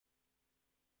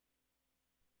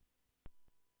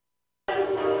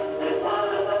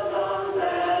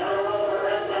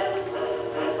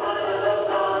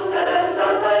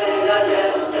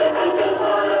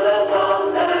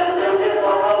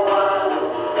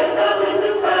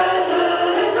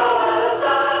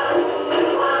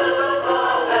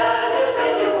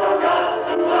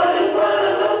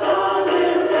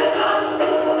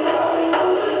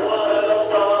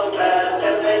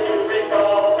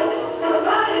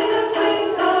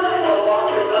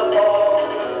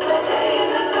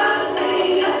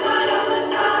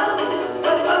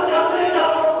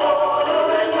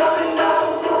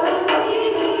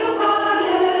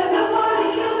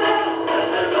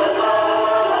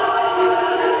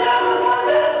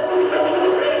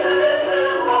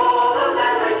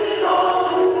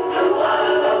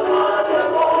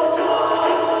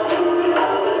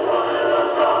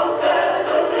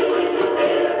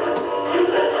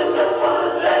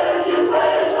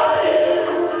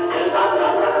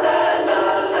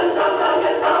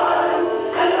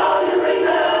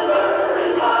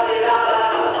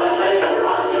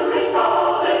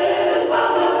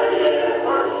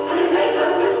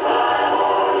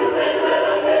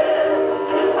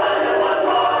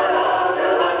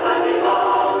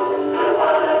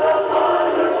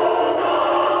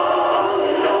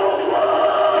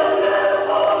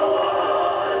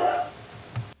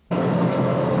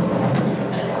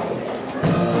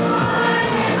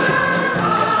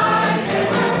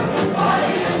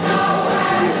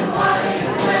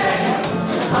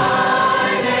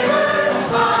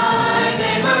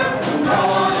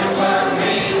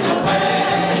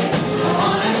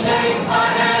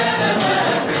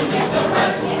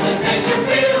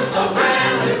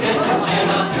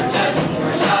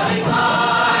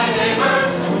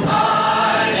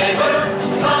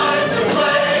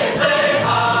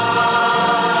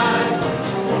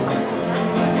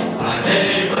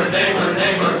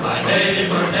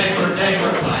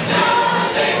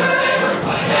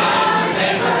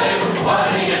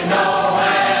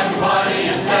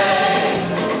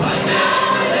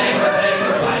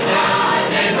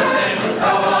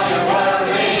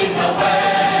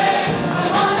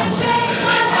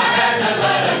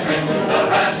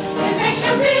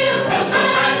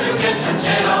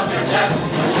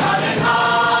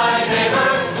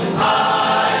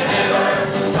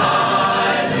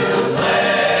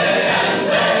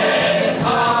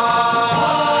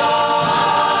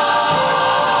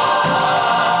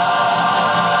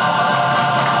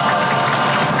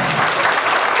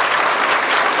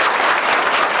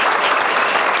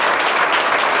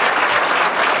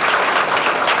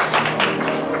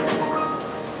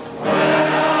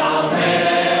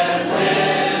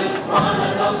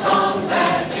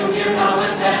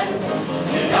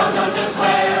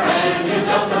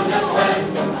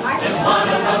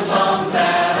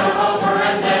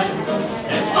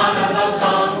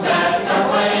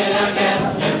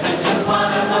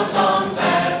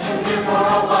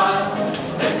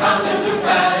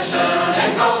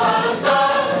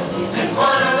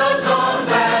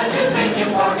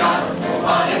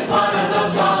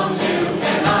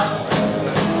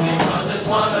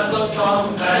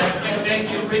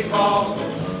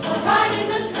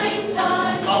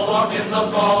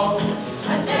the fall.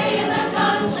 A day in the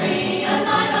country, a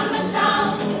night on the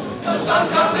town. The sun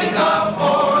coming up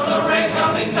or the rain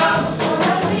coming down.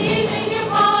 That's the evening you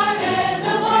parted,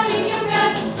 the morning you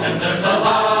met. And there's a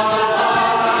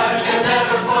life you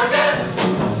never forget.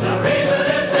 The reason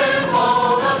is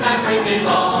simple, the memory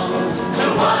belongs to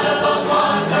one of those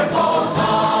wonderful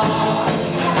songs.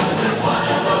 Because there's one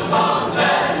of those songs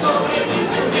that's so easy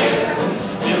to hear.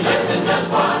 You listen just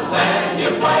once and you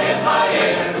play it by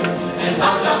ear. It's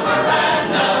sung on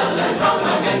verandas and strung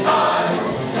on guitars,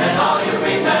 and all you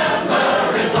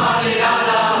remember is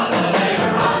la-di-da-da.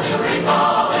 Later on you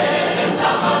recall it in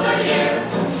some other year.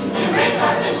 You raise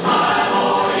hearts and smile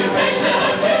or you may shed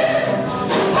a tear.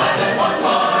 Find that one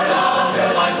part of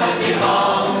your lifetime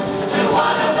belongs to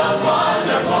one of those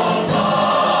wonderful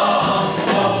songs.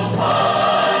 Those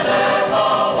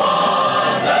wonderful,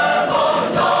 wonderful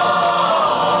songs.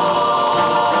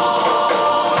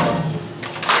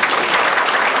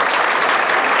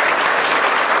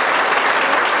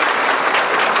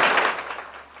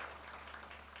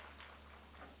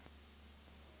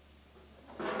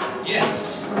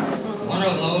 Yes, one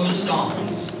of those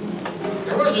songs.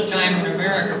 There was a time when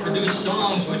America produced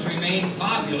songs which remained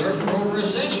popular for over a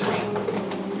century.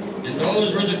 And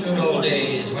those were the good old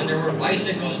days when there were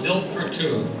bicycles built for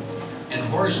two and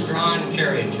horse-drawn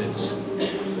carriages.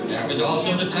 That was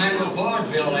also the time of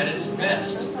vaudeville at its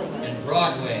best and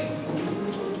Broadway.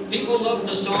 People loved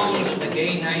the songs of the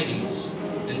gay 90s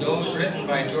and those written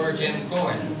by George M.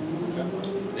 Cohen.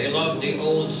 They loved the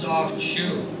Old Soft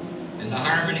Shoe and the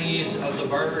harmonies of the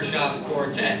Barbershop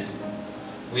Quartet.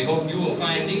 We hope you will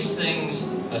find these things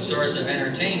a source of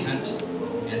entertainment,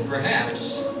 and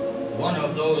perhaps one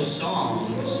of those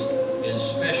songs is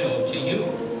special to you.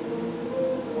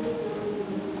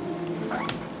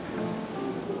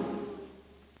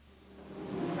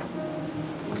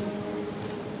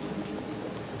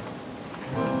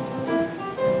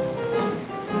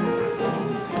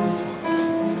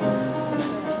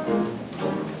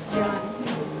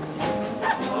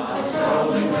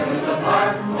 Strolling through the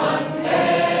park one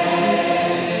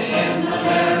day in the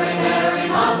very, very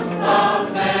month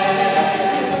of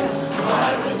May,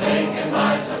 I was taken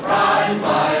by surprise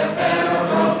by a pair of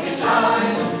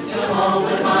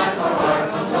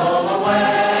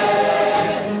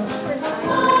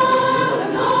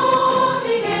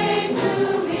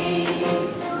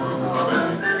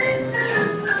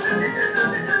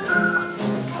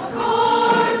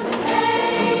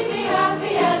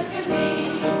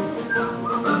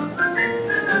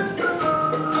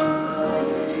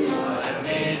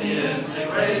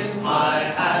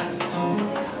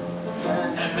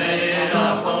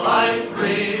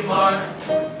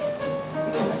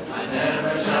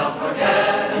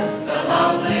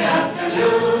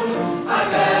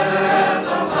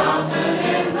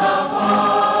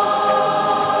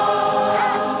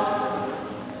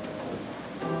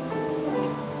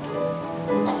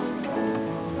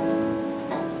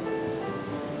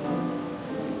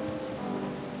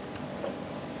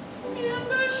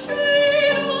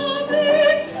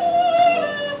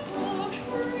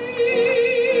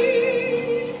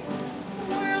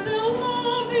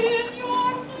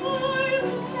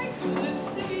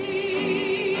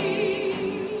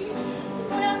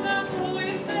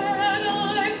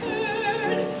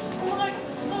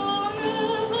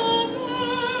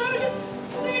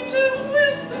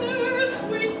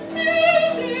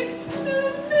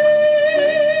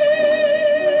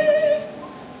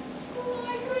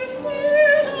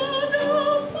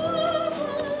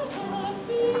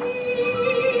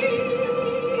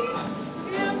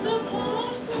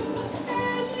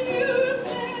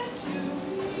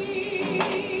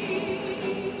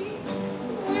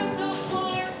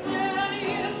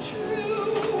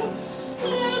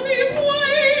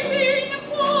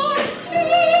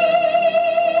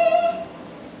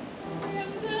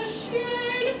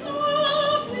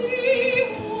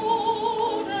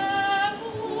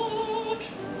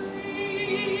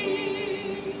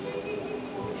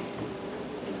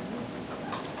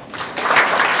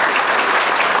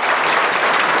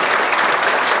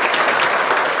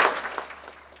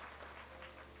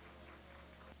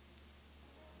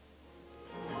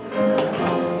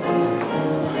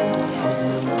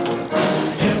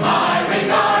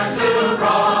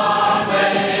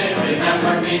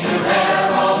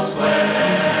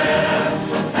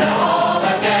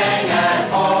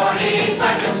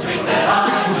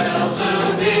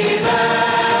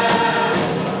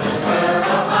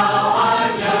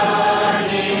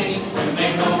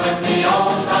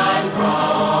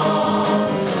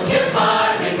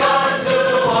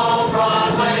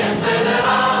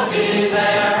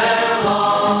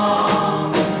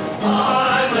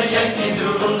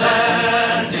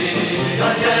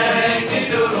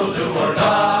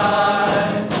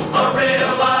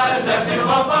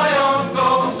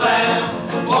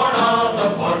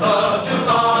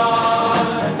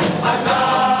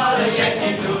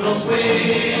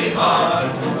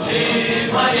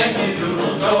she's my Yankee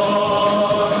Doodle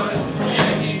joy.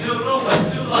 Yankee Doodle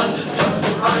went to London just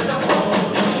to ride a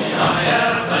pony. I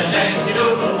am a Yankee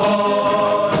Doodle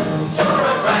boy. You're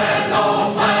a grand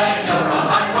old flag, you're a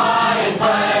high-flying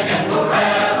flag, and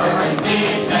wherever in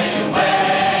peace may you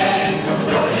wave.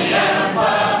 You're the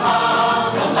emblem of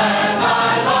the land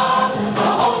I love, the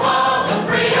home of the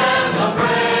free and the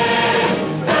brave.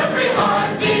 Every heart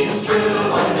beats true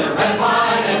when they're red,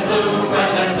 white, and blue, when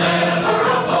there's never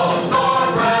a boast or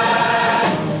brag.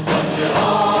 But should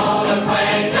all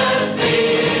acquaintance be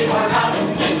worn out,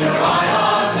 keep your eye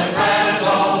on the grand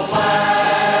old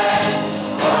flag.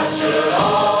 But should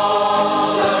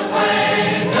all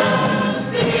acquaintance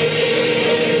be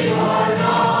worn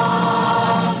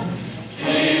out,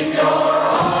 keep your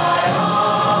eye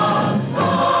on the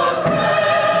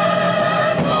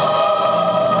grand old flag.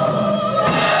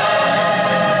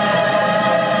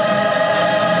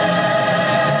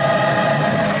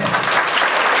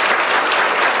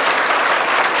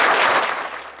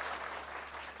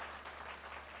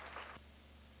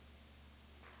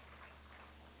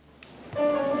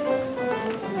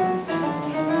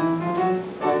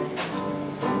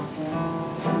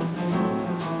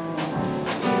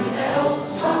 That old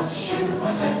soft shoe, I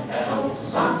said that old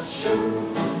soft shoe.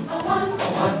 A one,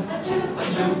 a two, a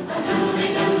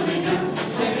doodly-doodly-doo.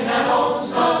 Maybe that old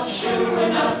soft shoe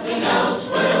and nothing else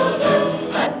will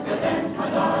do. That's the dance my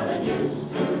darling used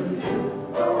to do.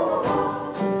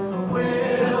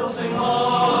 We'll sing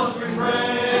lost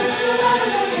refrain,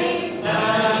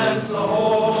 dance the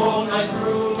whole night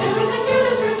through. Doing the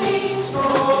cutest routine,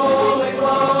 strolling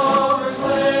lovers'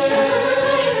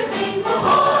 way, sing the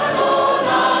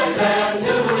harmonize and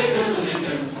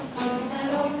doodly-doodly-doo. That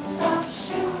old soft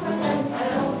shoe, I said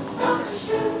that old soft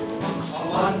shoe. A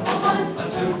one, a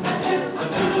two, a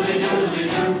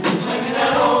doodly-doodly-doo. Maybe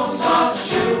that old soft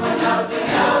shoe and nothing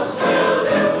else will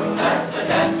do. That's the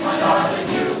dance my darling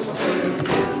used to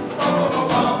do. Oh,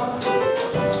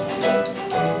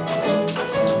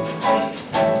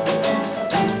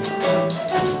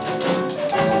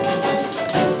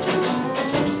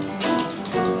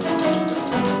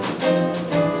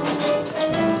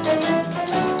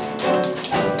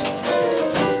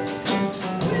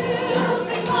 we'll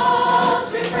sing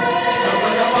lost refrain, just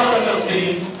like a vaudeville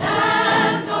team,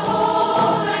 dance the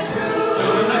whole night through,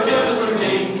 doing the cutest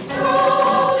routine,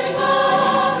 strolling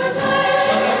lovers' way,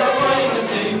 just like a playing to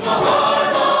sing the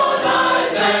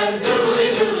harmonize and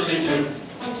doodly-doodly-doo.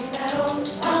 That old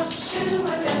soft shoe, I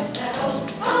said that old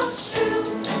soft shoe.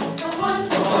 A one, a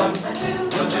two,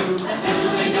 a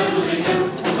doodly-doodly-doo.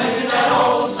 Maybe that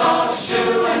old soft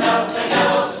shoe and nothing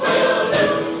else will do.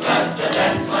 That's the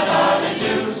dance my darling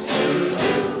used to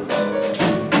do.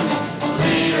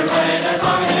 Lead her play that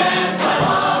song and dance I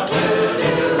love to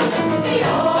do. The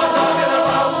old, I'm talking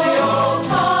about the old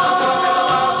song. I'm talking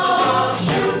about the soft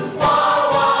shoe. Wah,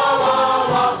 wah,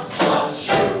 wah, wah, soft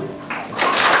shoe.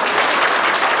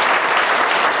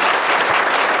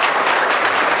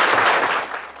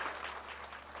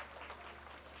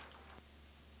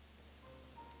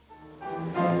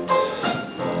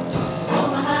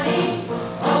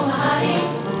 Oh my honey,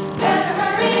 better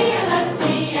hurry and let's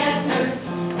meander.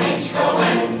 Ain't you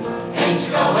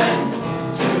going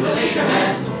to the leader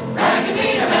man, ragged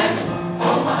meter man?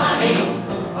 Oh my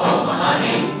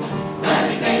honey, let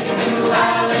me take you to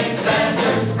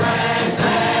Alexander's brass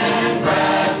and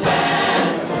brass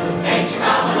band. Ain't you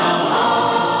coming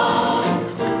along?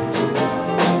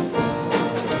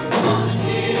 Come on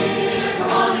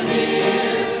in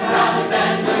here,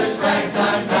 Alexander's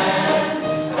ragtime band.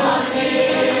 Come on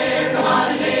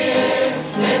in here,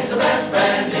 it's the best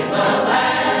band in the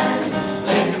land.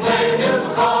 They can play a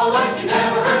bugle call like you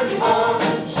never heard before.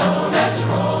 So let you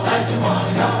roll, let you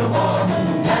wanna go to war.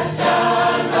 That's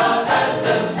just the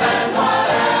bestest band, what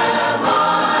am I?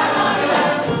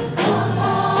 Come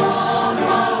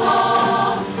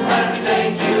along, let me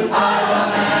take you by the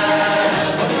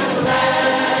hand.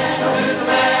 Go to the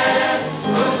man,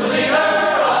 who's the leader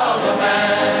of the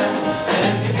band. And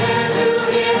if you care to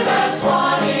hear that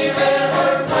Swanee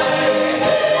River play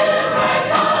in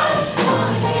ragtime, come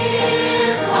on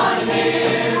in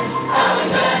here,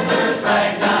 Alexander's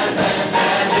ragtime band.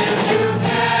 And if you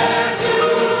care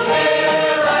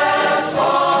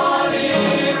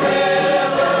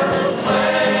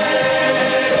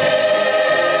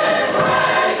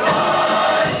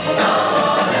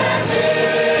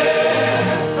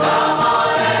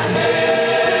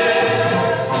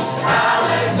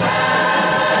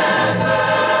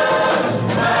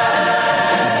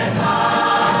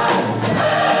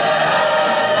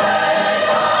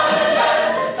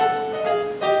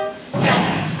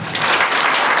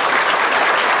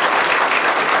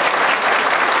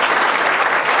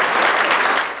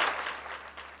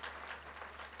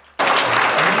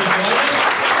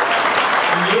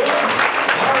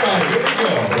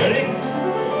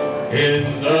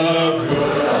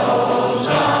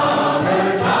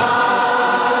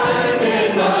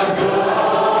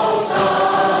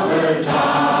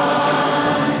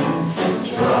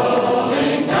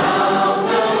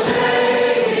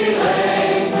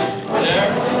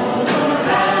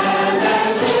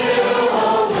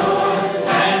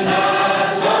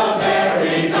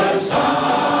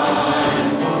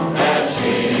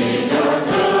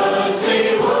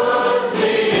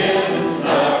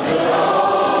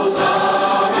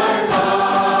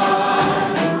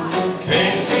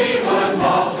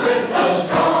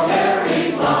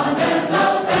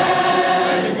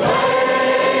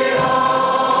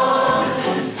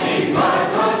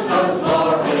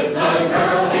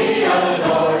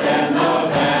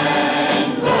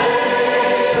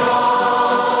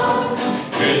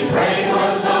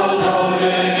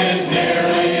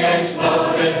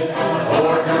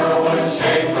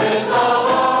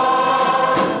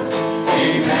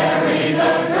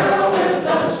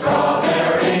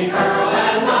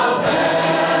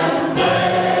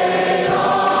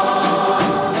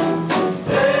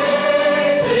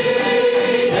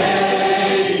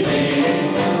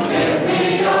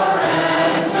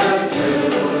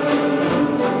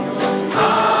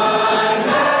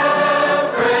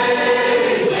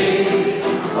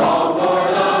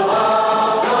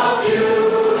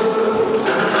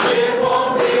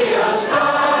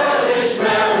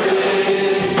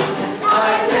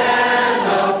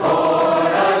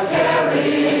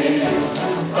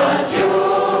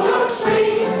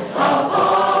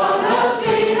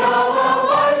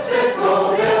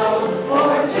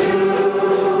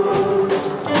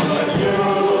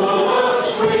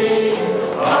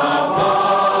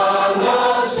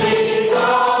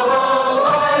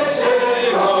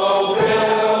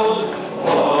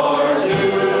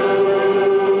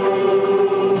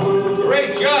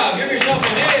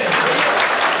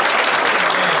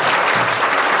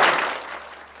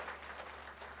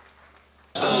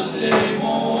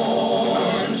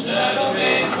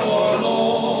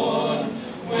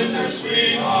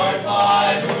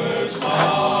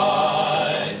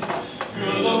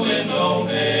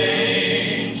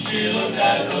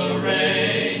get the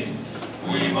rain.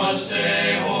 We must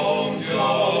stay home,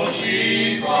 Joe,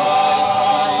 she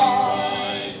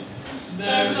cried.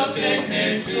 There's a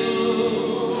picnic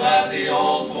too at the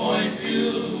Old Point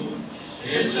View.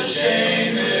 It's a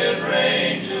shame it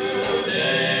rained today.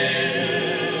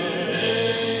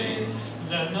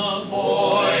 Then the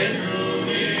boy drew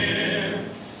near,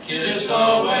 kissed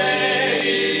away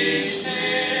each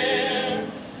tear,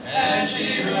 and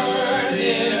she heard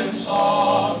him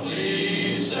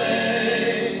softly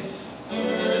say,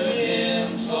 heard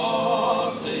him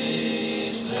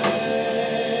softly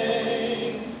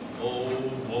say, oh,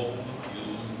 won't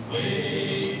you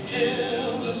wait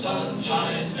till the sun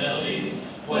shines, Nellie,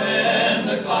 when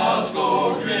the clouds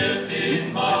go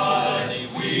drifting by,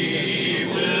 we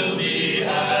will be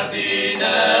happy,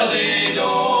 Nellie,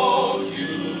 don't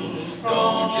you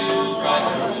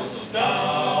cry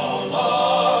down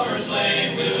Lover's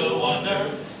Lane, we'll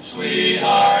wander,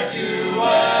 sweetheart, you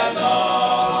and I.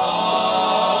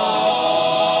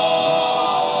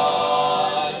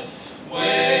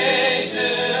 Wait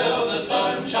till the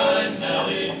sun shines,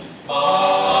 Nellie,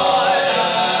 by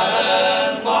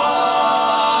and by,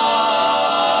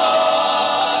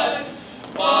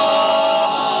 by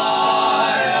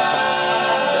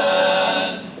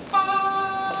and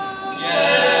by.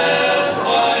 Yes,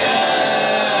 by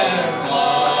and by.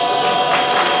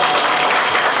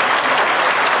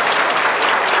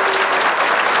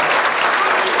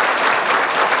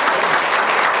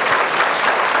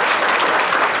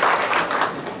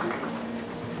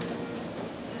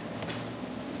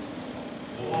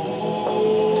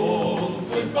 Oh,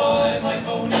 goodbye, my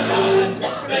Coney Island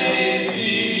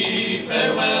baby.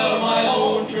 Farewell, my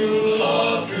own true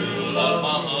love,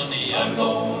 my honey. I'm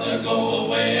gonna go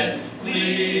away and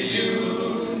leave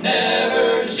you,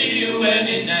 never to see you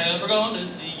any, never gonna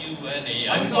see you any.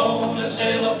 I'm gonna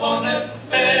sail upon that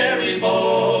ferry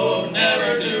boat,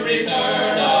 never to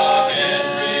return again,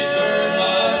 return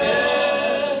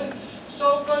again.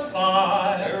 So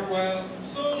goodbye, farewell,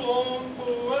 so long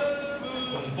forever.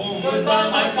 Boom, boom. Goodbye,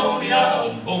 my Coney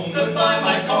Island. Boom, goodbye,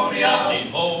 my Coney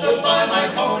Island. Oh, goodbye, my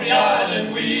Coney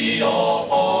Island. We all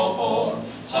fall for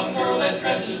some girl that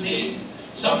dresses neat,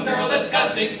 some girl that's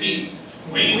got big feet.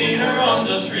 We meet her on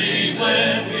the street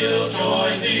when we'll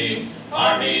join the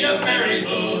army of merry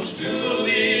boots to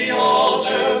the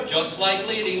altar, just like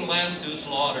leading lambs to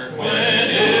slaughter. When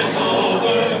it's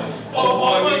over, oh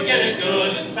boy, we get it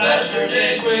good. Bachelor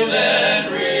days we'll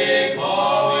then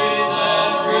recall,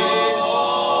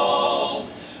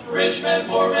 rich man,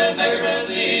 poor man, beggar and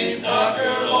thief, doctor,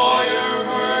 lawyer,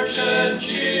 merchant,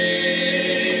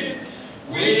 chief.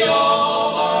 We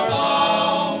all are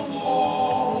bound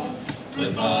for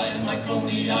goodbye, my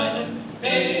Coney Island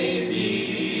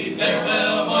baby.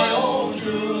 Farewell, my own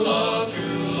true love,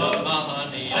 my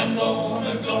honey. I'm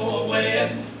gonna go away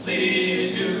and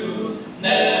leave you,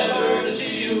 never to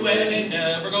see you any,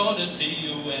 never gonna see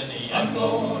you any. I'm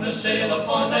gonna sail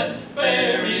upon that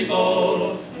ferry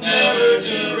boat, never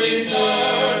to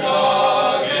return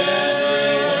again.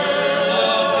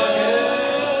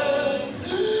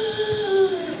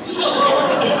 So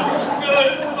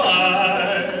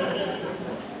goodbye.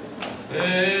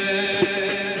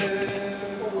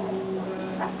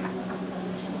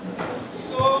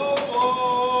 So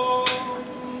long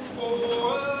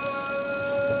forever.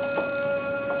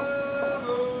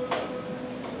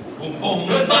 Boom, boom.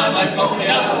 Goodbye, my Coney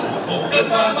Island. Boom,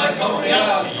 goodbye, my Coney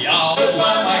Island. Yow.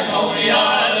 Goodbye, my Coney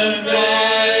Island,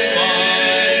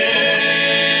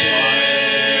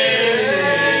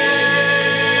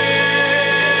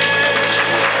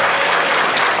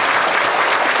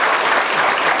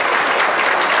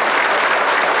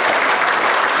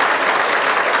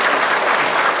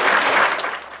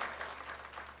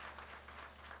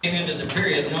 Came into the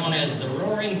period known as the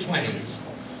Roaring Twenties.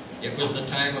 It was the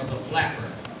time of the flapper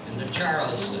and the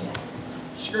Charleston.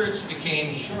 Skirts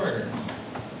became shorter.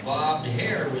 Bobbed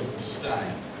hair was the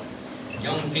style.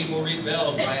 Young people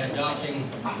rebelled by adopting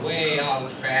way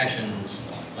out fashions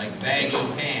like baggy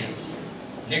pants,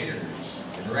 knickers,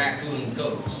 and raccoon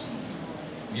coats.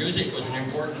 Music was an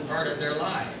important part of their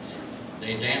lives.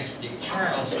 They danced the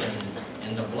Charleston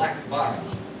and the Black Bottom,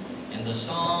 and the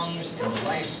songs and the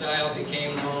lifestyle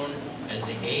became known as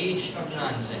the Age of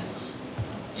Nonsense.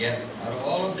 Yet, out of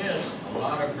all of this, a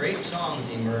lot of great songs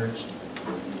emerged,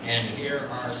 and here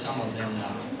are some of them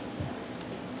now.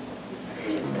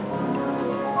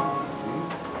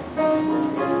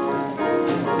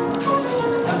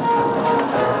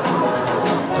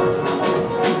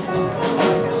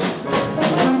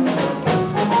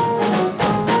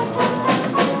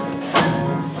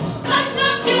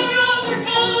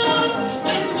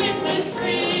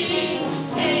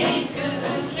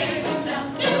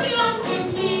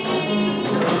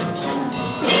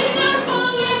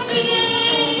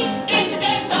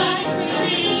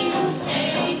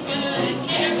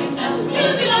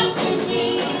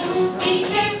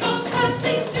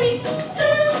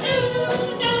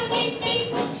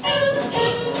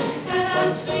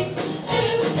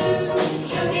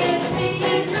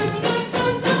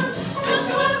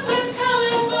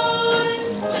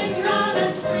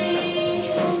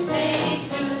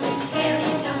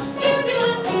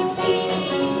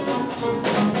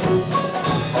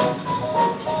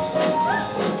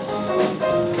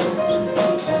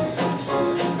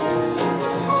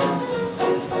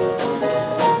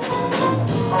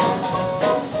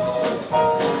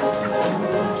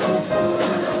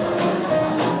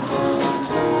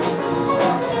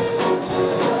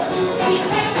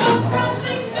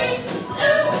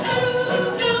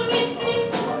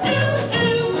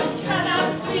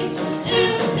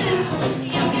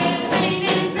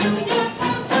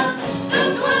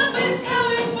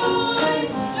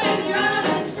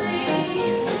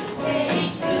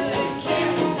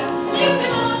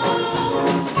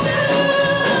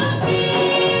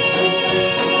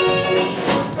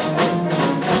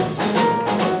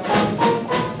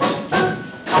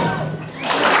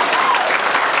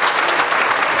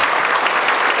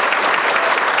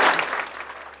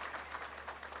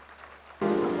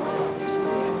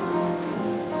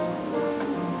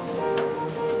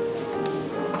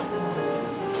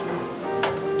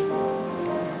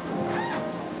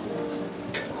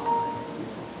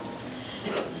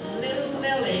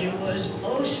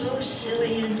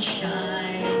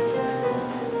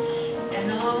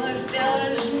 and all the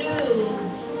fellas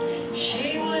knew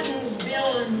she wouldn't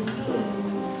bill and coo.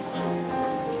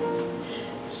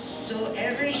 So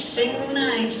every single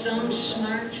night some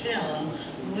smart fella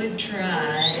would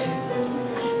try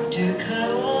to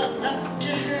cuddle up to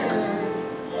her,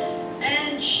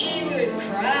 and she would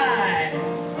cry.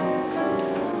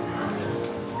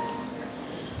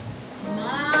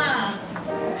 Ma,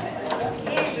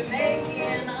 he's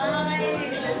making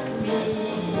eyes at me.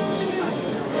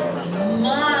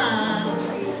 Ma,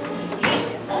 he's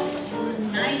awful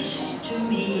nice to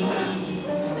me.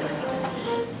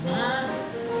 Ma,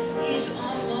 he's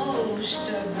almost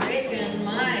breaking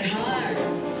my heart.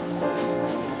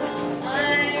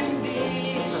 I'm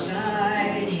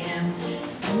beside him.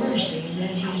 Mercy,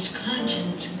 let his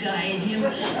conscience guide him.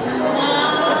 Ma,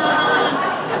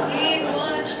 he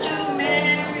wants to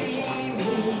marry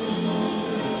me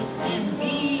and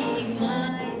be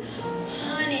my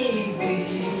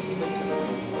honeybee.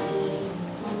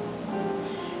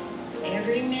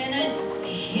 Every minute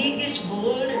he gets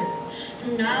bolder.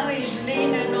 Now he's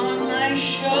leaning on my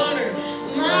shoulder.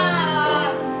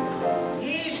 Ma,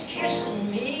 he's kissing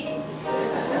me.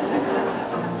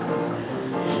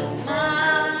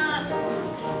 Ma,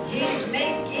 he's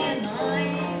making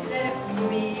eyes at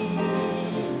me.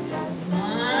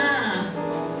 Ma,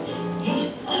 he's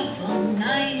awful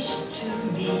nice to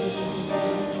me.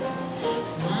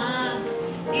 Ma,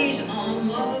 he's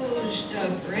almost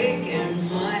breaking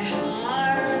my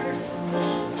heart.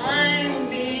 I'm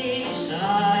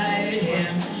beside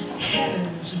him.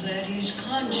 Heavens, let his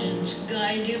conscience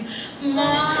guide him.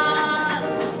 Ma,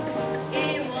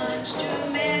 he wants to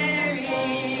marry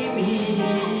me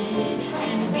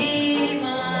and be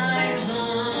my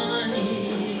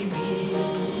honeybee.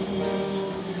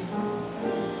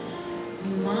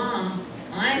 Ma,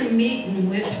 I'm meeting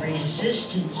with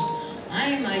resistance.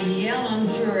 I'm a-yelling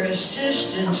for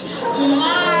assistance.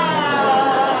 Ma,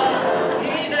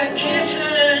 he's a-kissing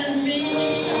at me.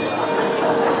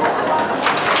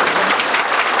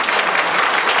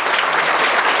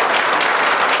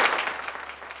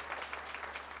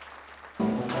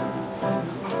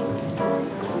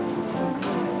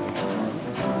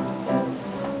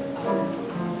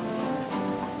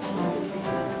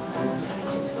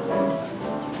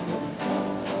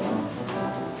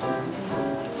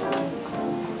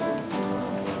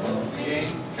 We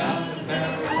ain't got a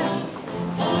bell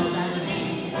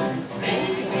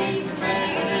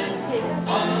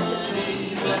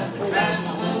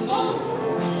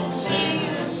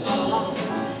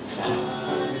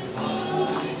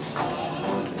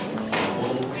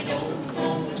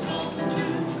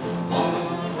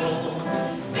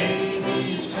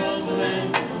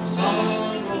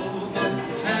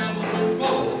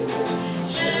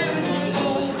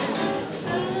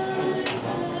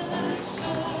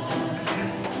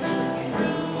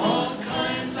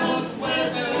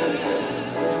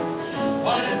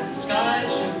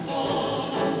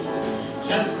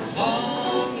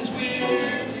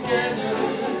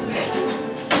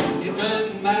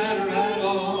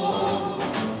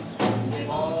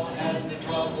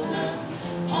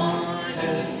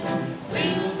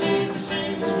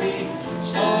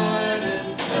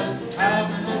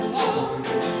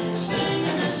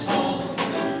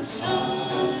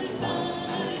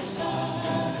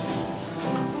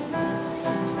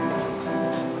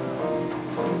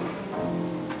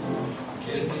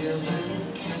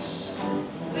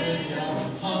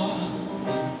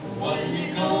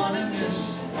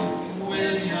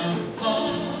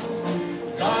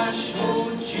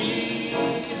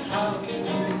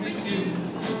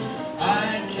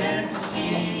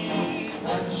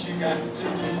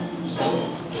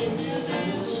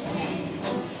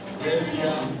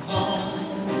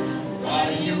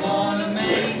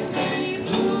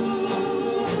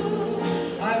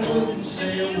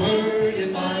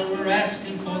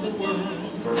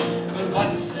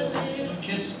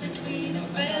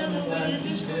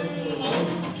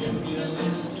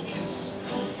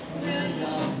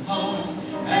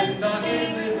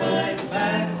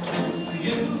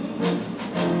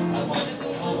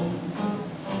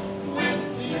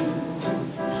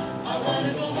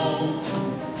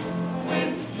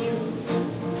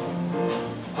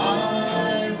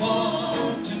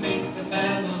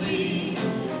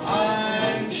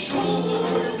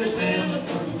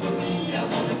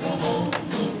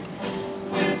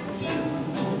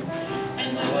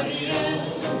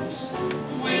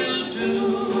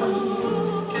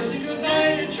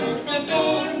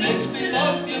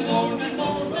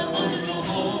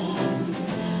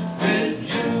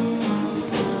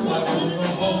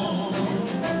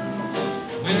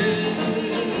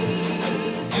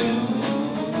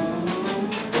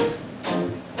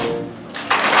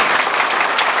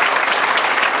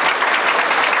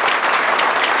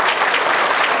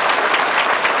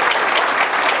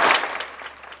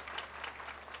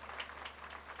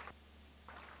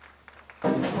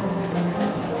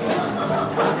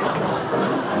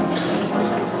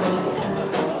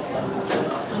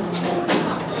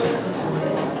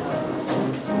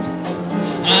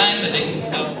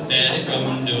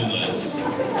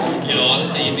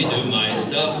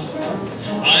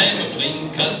I'm a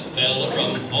clean-cut fella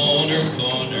from Honer's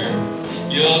Corner.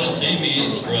 You ought to see me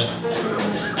strut.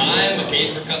 I'm a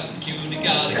caper-cut cutie,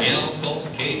 got a gal called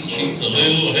Katie. She's a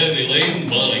little heavy laden,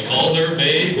 but I call her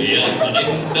baby. I'm a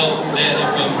ding-dong daddy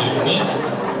from Dumas.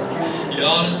 You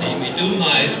ought to see me do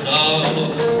my stuff.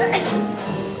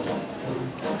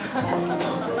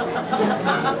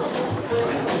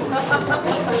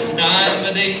 I'm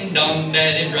a ding-dong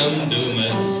daddy from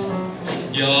Dumas.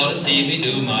 You ought to see me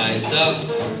do my stuff.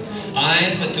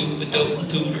 I'm a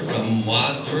tuba-tuba-tutor from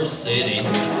Wadsworth City. You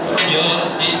ought to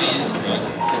see me strut.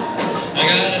 I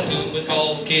got a tuba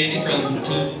called Kitty from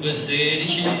Tuba City.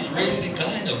 She's really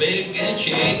kind of big and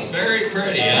she ain't very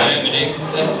pretty. I'm a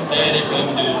ding-dong daddy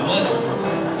from Dumas.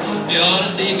 You ought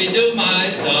to see me do my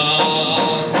stuff.